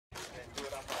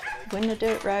When the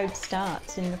dirt road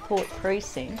starts in the Port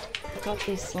Precinct, we've got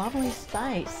this lovely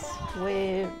space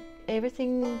where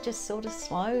everything just sort of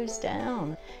slows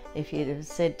down. If you'd have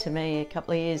said to me a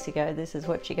couple of years ago, this is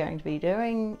what you're going to be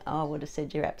doing, I would have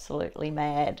said you're absolutely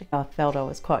mad. I felt I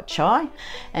was quite shy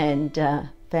and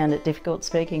found it difficult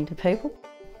speaking to people.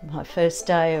 My first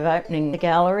day of opening the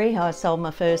gallery, I sold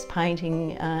my first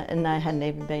painting and they hadn't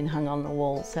even been hung on the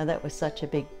wall, so that was such a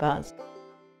big buzz.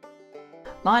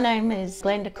 My name is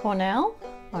Glenda Cornell.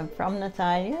 I'm from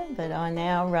Nathalia, but I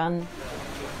now run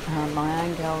my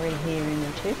own gallery here in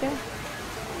Echuca.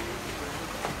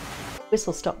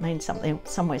 Whistle stop means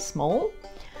somewhere small,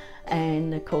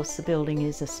 and of course the building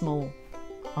is a small,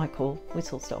 I call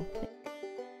whistle stop.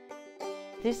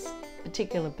 This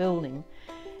particular building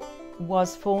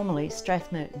was formerly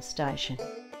Strathmerton Station.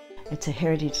 It's a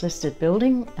heritage listed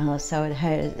building, so it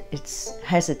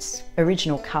has its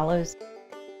original colours.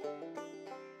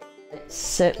 It's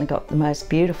certainly got the most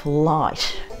beautiful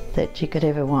light that you could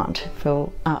ever want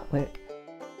for artwork.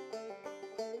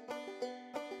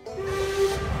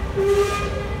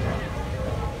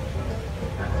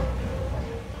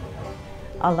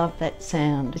 I love that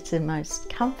sound. It's the most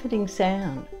comforting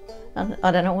sound.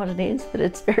 I don't know what it is, but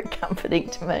it's very comforting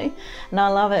to me, and I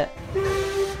love it.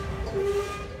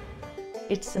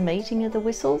 It's the meeting of the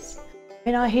whistles.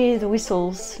 When I hear the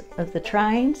whistles of the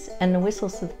trains and the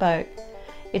whistles of the boat,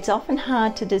 it's often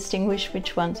hard to distinguish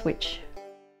which one's which.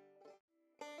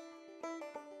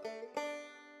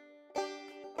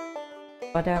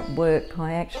 I don't work,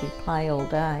 I actually play all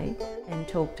day and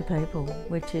talk to people,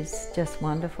 which is just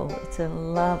wonderful. It's a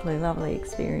lovely, lovely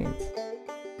experience.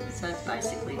 So it's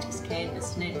basically just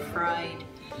canvas net frayed.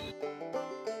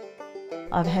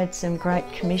 I've had some great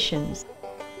commissions.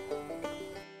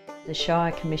 The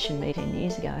Shire commissioned me 10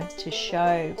 years ago to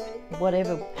show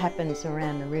whatever happens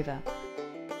around the river.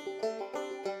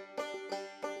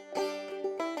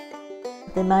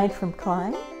 They're made from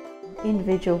clay,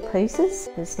 individual pieces.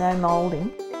 There's no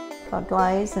moulding. I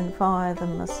glaze and fire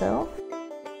them myself.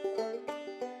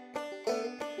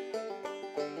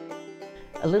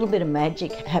 A little bit of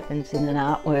magic happens in an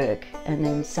artwork and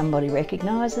then somebody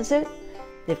recognises it.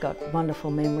 They've got wonderful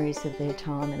memories of their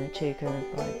time in Echuca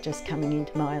by just coming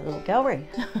into my little gallery,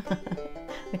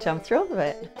 which I'm thrilled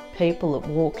about. People that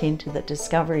walk into the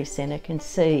Discovery Centre can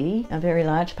see a very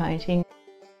large painting,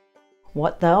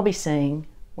 what they'll be seeing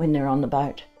when they're on the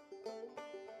boat.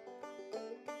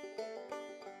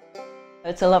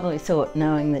 It's a lovely thought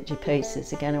knowing that your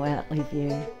pieces are going to outlive you.